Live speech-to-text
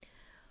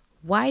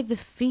Why the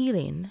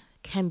feeling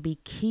can be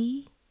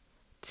key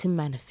to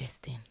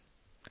manifesting.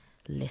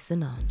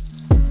 Listen on.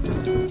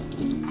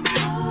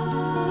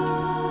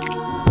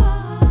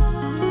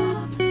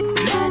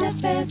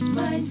 Manifest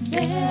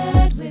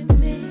mindset with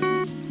me.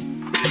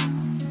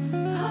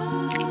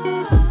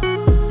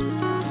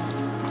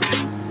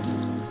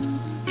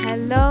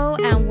 Hello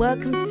and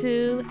welcome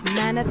to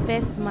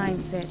Manifest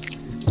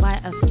Mindset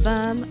by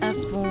Affirm,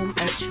 Form,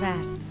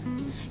 Attract.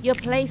 Your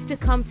place to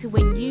come to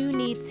when you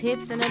need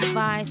tips and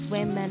advice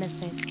when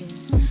manifesting.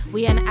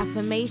 We are an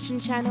affirmation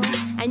channel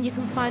and you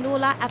can find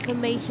all our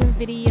affirmation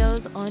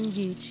videos on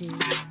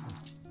YouTube.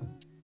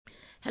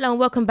 Hello and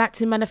welcome back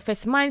to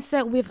Manifest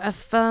Mindset with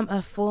Affirm,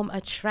 Form,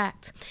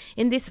 Attract.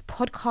 In this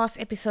podcast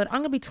episode,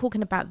 I'm going to be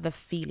talking about the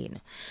feeling.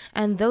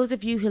 And those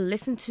of you who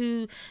listen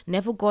to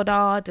Neville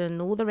Goddard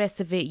and all the rest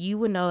of it, you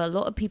will know a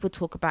lot of people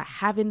talk about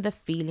having the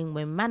feeling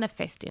when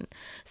manifesting.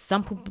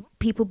 Some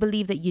people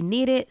believe that you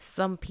need it,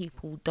 some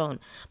people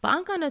don't. But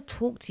I'm going to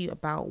talk to you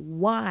about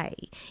why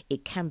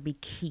it can be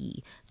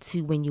key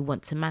to when you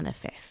want to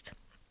manifest.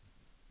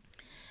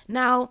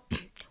 Now,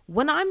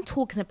 when I'm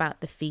talking about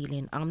the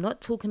feeling, I'm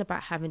not talking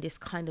about having this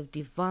kind of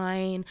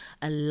divine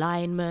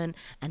alignment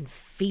and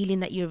feeling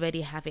that you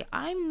already have it.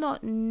 I'm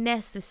not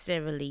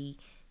necessarily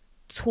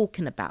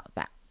talking about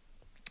that.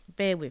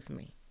 Bear with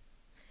me.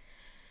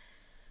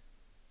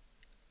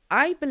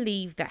 I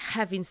believe that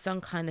having some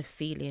kind of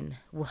feeling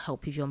will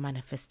help with your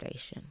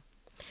manifestation.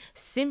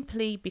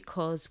 Simply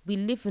because we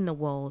live in a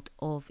world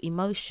of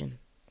emotion,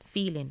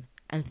 feeling,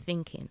 and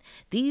thinking.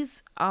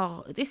 This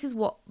is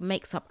what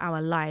makes up our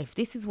life.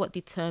 This is what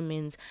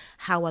determines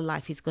how our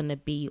life is going to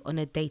be on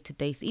a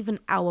day-to-day, even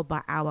hour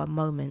by hour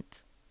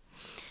moment.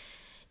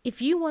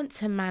 If you want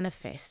to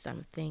manifest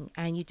something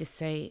and you just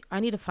say,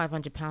 I need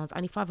 £500, I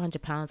need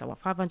 £500, I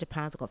want £500,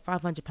 I've got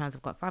 £500,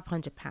 I've got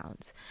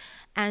 £500,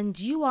 and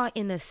you are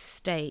in a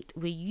state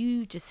where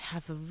you just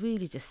have a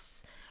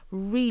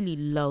really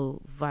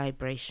low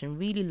vibration,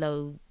 really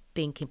low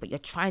thinking, but you're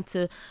trying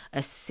to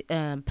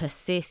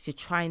persist, you're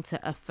trying to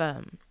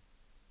affirm.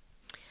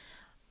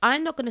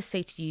 I'm not going to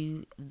say to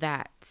you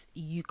that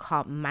you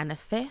can't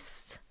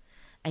manifest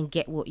and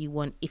get what you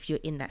want if you're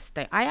in that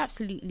state. I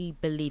absolutely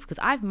believe, because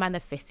I've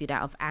manifested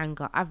out of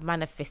anger. I've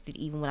manifested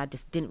even when I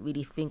just didn't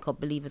really think or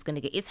believe it's going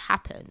to get. It's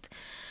happened.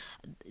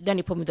 The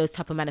only problem with those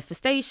type of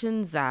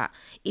manifestations that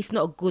it's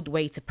not a good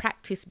way to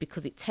practice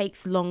because it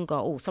takes longer,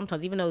 or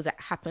sometimes even though that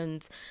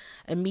happens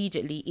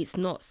immediately, it's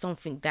not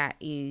something that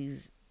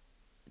is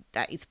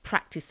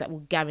practice that will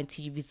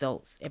guarantee you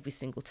results every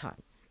single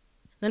time.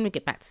 Let me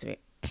get back to it.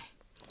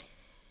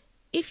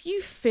 If you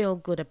feel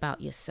good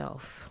about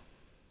yourself,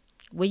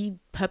 whether you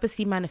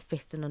purposely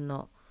manifesting or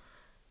not,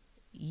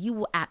 you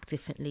will act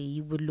differently,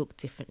 you will look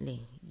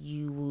differently,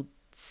 you will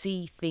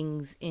see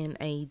things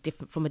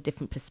from a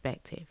different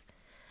perspective,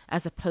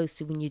 as opposed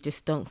to when you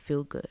just don't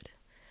feel good.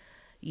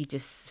 You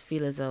just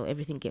feel as though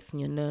everything gets on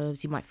your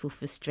nerves. You might feel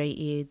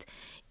frustrated.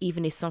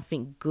 Even if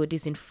something good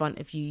is in front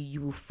of you,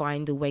 you will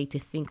find a way to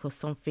think of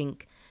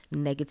something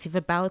negative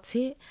about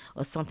it,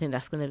 or something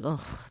that's going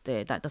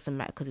to, that doesn't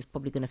matter because it's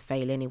probably going to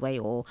fail anyway,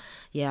 or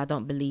I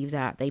don't believe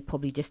that, they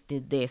probably just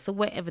did this, or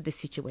whatever the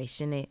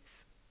situation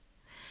is.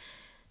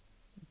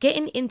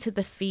 Getting into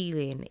the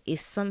feeling is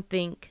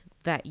something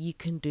that you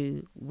can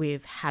do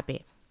with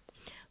habit.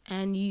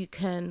 And you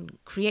can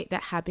create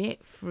that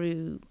habit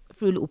through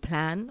a little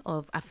plan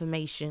of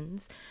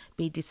affirmations.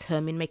 Be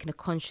determined, making a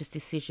conscious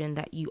decision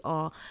that you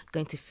are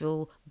going to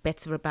feel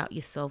better about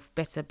yourself,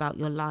 better about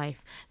your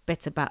life,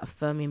 better about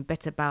affirming,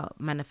 better about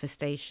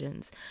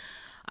manifestations.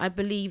 I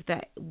believe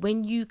that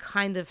when you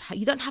kind of,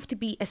 you don't have to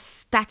be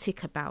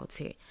ecstatic about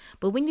it,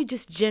 but when you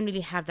just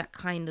generally have that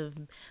kind of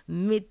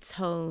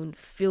mid-tone,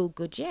 feel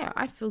good,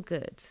 I feel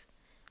good,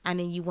 and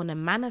then you want to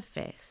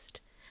manifest,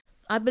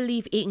 I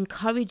believe it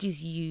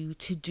encourages you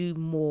to do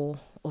more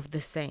of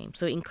the same.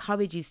 So it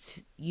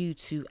encourages you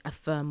to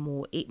affirm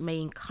more. It may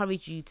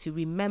encourage you to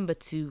remember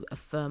to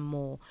affirm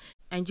more.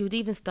 And you would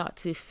even start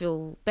to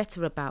feel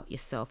better about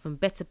yourself and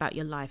better about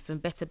your life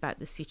and better about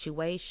the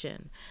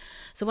situation.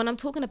 So when I'm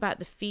talking about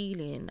the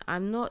feeling,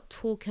 I'm not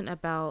talking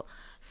about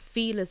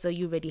feel as though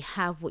you already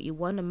have what you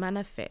want to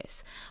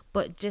manifest,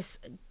 but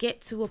just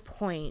get to a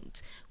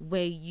point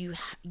where you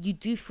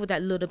do feel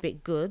that little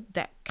bit good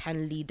that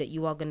can lead that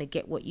you are going to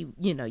get what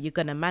you're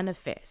going to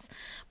manifest.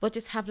 But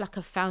just have like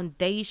a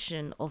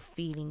foundation of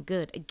feeling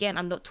good. Again,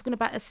 I'm not talking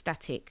about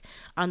ecstatic.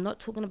 I'm not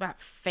talking about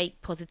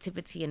fake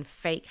positivity and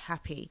fake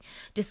happy.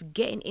 Just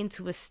getting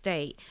into a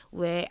state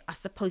where I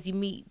suppose you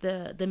meet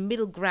the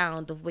middle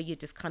ground of where you're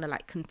just kind of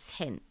like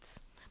content,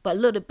 but a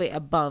little bit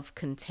above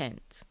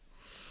content.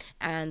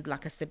 And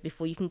like I said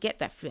before, you can get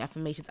that through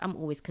affirmations. I'm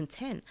always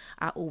content.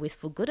 I always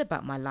feel good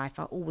about my life.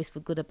 I always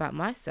feel good about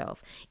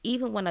myself.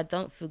 Even when I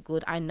don't feel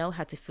good, I know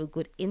how to feel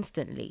good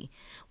instantly.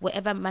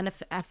 Whatever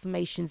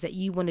affirmations that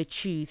you want to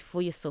choose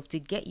for yourself to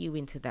get you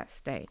into that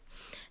state.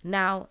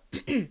 Now,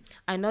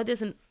 I know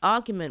there's an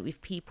argument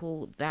with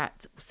people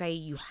that say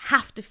you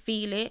have to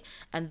feel it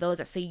and those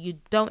that say you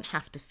don't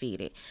have to feel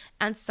it.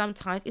 And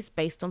sometimes it's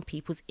based on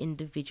people's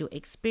individual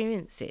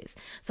experiences.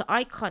 So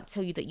I can't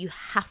tell you that you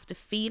have to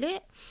feel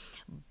it,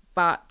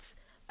 but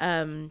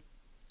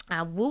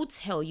I will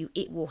tell you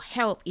it will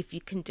help if you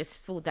can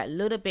just feel that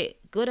little bit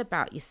good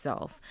about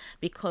yourself,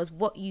 because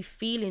what you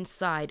feel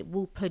inside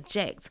will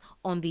project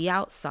on the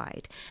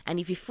outside. And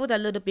if you feel that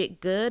little bit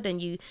good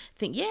and you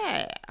think,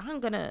 yeah, I'm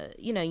gonna,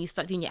 you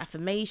start doing your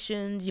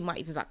affirmations, you might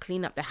even start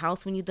cleaning up the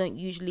house when you don't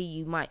usually,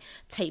 you might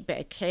take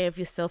better care of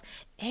yourself.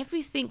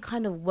 Everything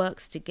kind of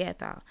works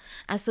together.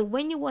 And so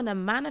when you want to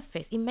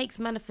manifest, it makes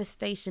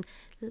manifestation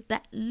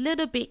that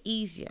little bit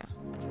easier.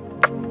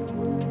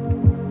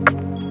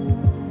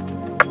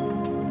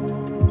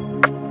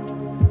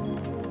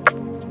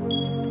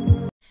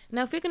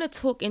 Now, if we're going to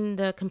talk in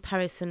the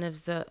comparison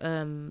of the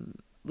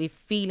with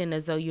feeling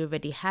as though you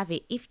already have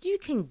it, if you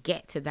can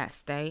get to that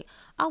state,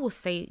 I will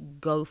say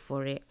go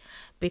for it,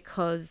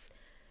 because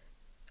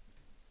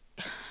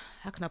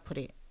how can I put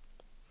it?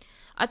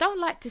 I don't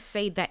like to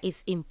say that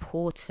it's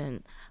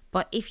important,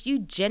 but if you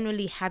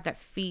generally have that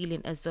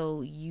feeling as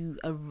though you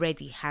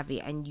already have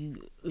it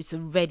and it's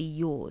already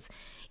yours,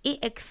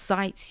 it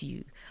excites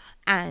you,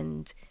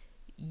 and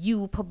you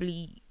will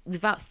probably,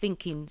 without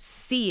thinking,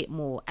 see it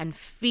more and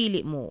feel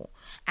it more.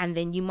 And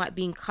then you might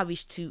be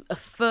encouraged to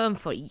affirm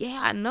for it. Yeah,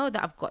 I know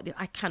that I've got this.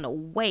 I cannot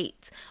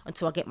wait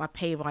until I get my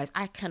pay rise.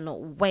 I cannot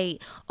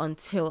wait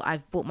until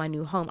I've bought my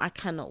new home. I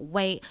cannot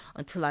wait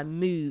until I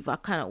move. I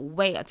cannot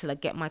wait until I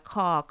get my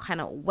car. I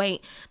cannot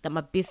wait that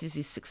my business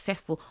is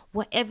successful.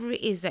 Whatever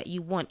it is that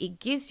you want, it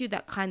gives you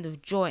that kind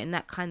of joy and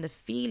that kind of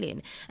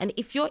feeling. And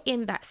if you're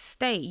in that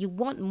state, you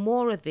want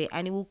more of it,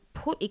 and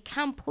it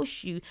can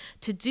push you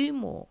to do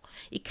more.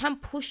 It can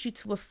push you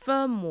to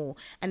affirm more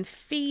and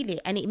feel it,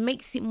 and it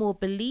makes it more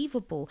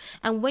believable.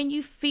 And when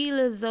you feel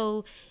as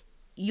though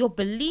you're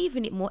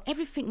believing it more,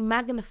 everything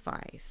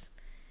magnifies.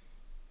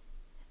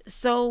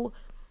 So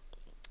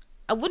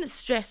I wouldn't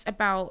stress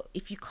about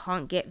if you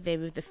can't get there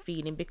with the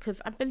feeling, because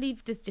I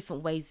believe there's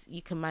different ways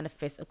you can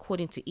manifest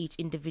according to each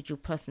individual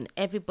person.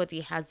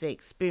 Everybody has their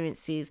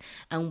experiences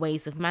and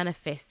ways of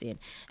manifesting.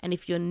 And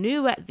if you're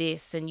new at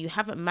this and you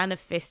haven't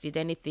manifested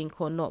anything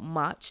or not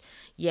much,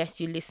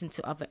 yes, you listen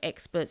to other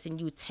experts and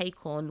you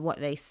take on what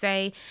they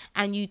say,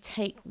 and you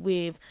take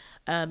with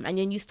and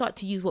then you start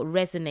to use what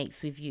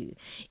resonates with you.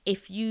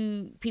 If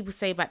people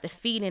say about the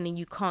feeling and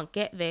you can't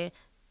get there,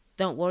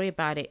 don't worry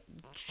about it.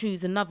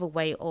 Choose another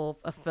way of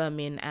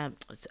affirming,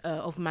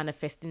 of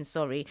manifesting,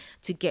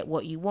 to get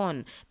what you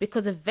want.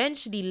 Because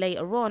eventually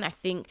later on, I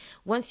think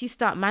once you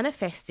start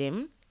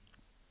manifesting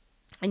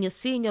and you're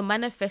seeing your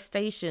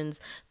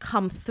manifestations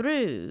come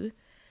through,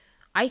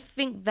 I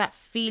think that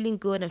feeling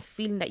good and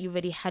feeling that you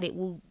already had it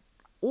will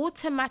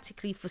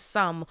automatically, for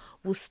some,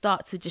 will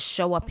start to just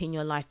show up in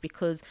your life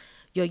because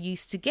you're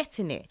used to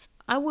getting it.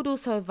 I would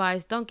also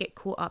advise, don't get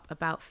caught up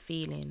about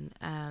feeling.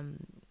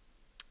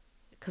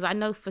 Because I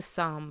know for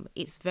some,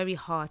 it's very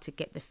hard to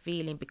get the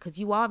feeling because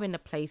you are in a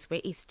place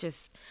where it's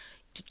just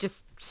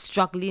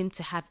struggling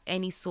to have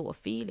any sort of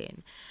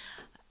feeling.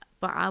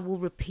 But I will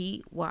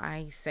repeat what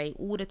I say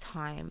all the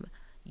time.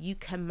 You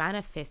can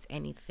manifest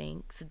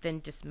anything, so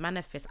then just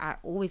manifest. I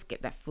always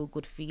get that feel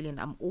good feeling.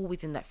 I'm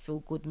always in that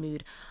feel good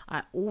mood.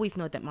 I always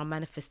know that my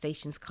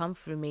manifestations come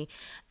through me.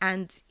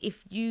 And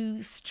if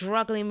you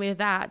struggling with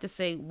that, to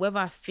say whether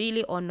I feel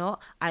it or not,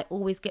 I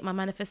always get my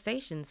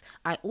manifestations.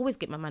 I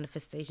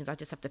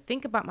just have to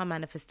think about my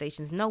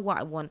manifestations, know what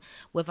I want,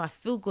 whether I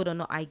feel good or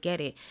not, I get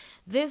it.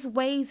 There's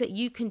ways that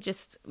you can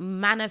just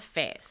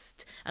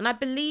manifest, and I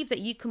believe that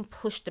you can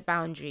push the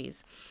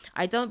boundaries.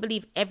 I don't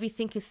believe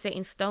everything is set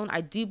in stone.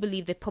 I do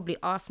believe there probably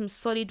are some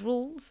solid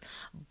rules,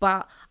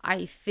 but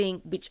I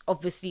think, which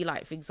obviously,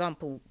 like for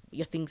example,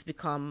 your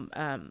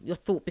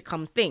thought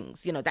becomes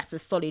things. That's a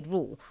solid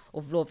rule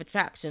of law of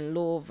attraction,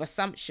 law of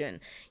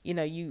assumption.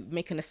 You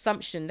make an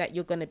assumption that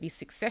you're going to be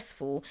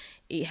successful.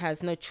 It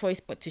has no choice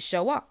but to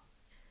show up.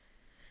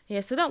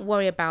 Yeah, so don't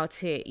worry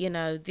about it.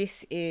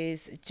 This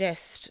is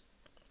just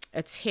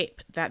a tip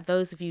that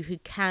those of you who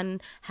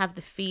can have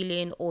the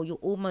feeling, or you're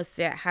almost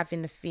there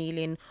having the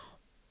feeling,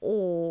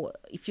 or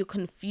if you're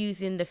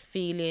confusing the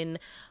feeling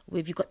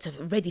with you've got to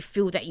already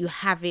feel that you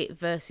have it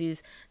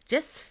versus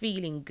just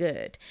feeling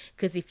good.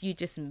 Because if you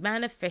just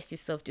manifest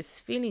yourself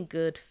just feeling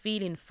good,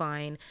 feeling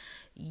fine,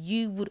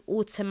 you would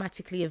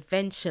automatically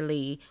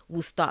eventually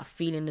will start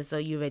feeling as though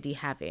you already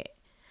have it.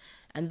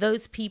 And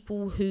those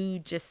people who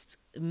just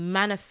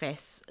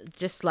manifest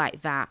just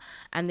like that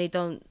and they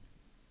don't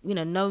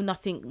know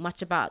nothing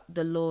much about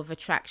the law of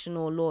attraction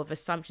or law of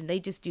assumption, they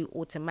just do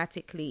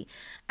automatically.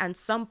 And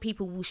some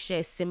people will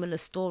share similar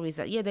stories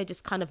that they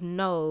just kind of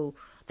know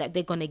that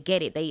they're going to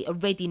get it. They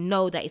already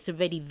know that it's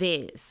already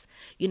theirs.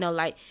 You know,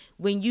 like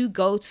when you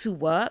go to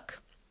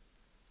work,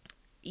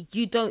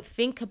 you don't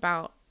think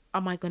about,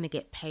 am I going to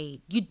get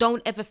paid? You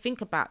don't ever think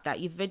about that.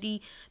 You've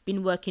already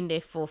been working there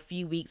for a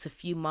few weeks, a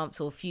few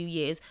months, or a few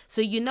years.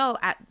 So you know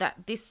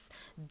this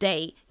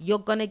day you're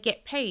going to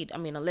get paid. I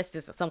mean, unless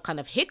there's some kind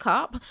of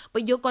hiccup,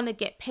 but you're going to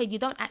get paid. You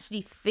don't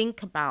actually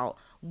think about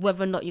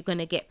whether or not you're going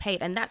to get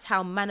paid. And that's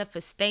how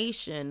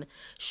manifestation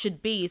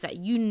should be, is that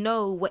you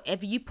know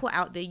whatever you put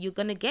out there, you're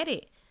going to get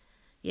it.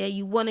 Yeah,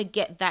 you want to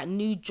get that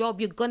new job,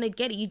 you're going to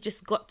get it. You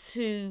just got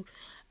to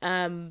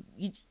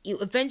you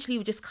eventually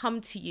will just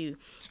come to you.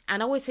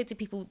 And I always say to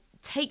people,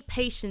 take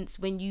patience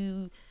when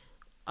you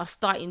are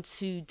starting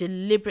to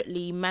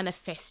deliberately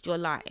manifest your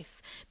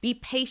life. Be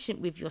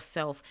patient with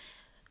yourself.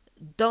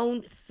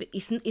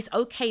 It's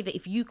okay that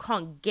if you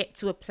can't get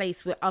to a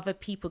place where other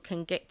people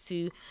can get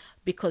to,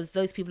 because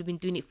those people have been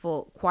doing it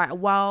for quite a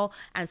while,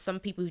 and some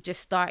people who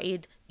just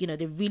started, you know,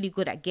 they're really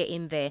good at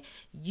getting there.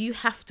 You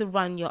have to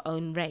run your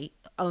own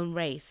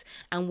race,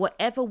 and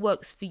whatever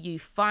works for you,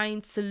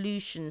 find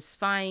solutions,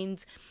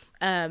 find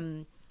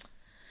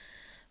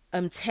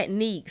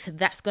techniques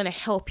that's going to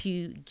help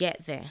you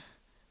get there.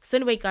 So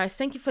anyway, guys,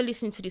 thank you for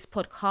listening to this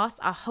podcast.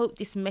 I hope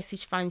this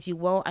message finds you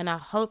well, and I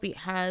hope it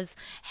has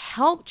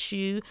helped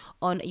you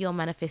on your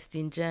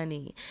manifesting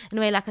journey.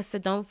 Anyway, like I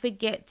said, don't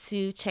forget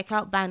to check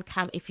out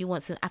Bandcamp if you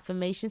want some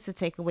affirmations to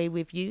take away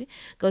with you.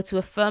 Go to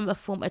Affirm,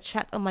 Form,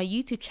 Attract on my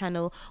YouTube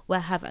channel, where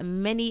I have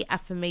many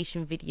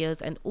affirmation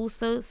videos and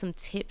also some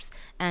tips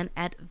and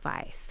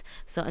advice.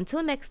 So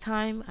until next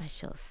time, I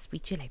shall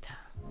speak to you later.